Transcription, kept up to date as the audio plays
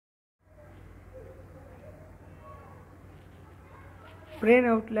Brain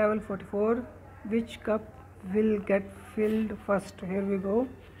out level 44. Which cup will get filled first? Here we go.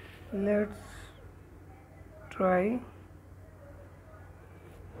 Let's try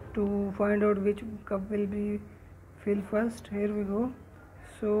to find out which cup will be filled first. Here we go.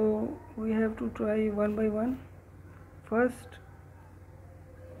 So we have to try one by one. First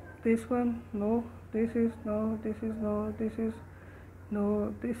this one, no, this is no, this is no, this is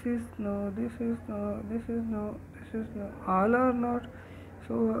no, this is no, this is no, this is no, this is no, all are not.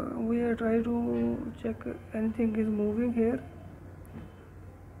 So we are trying to check anything is moving here.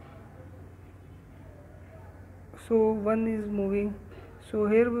 So one is moving, so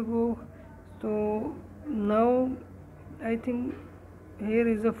here we go. So now I think here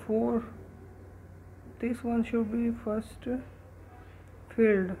is a 4. This one should be first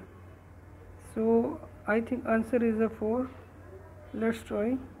filled, so I think answer is a 4. Let's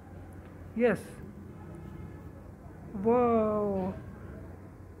try. Yes, wow,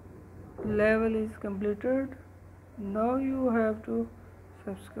 level is completed. Now you have to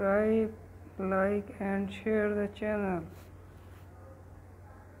subscribe, like and share the channel.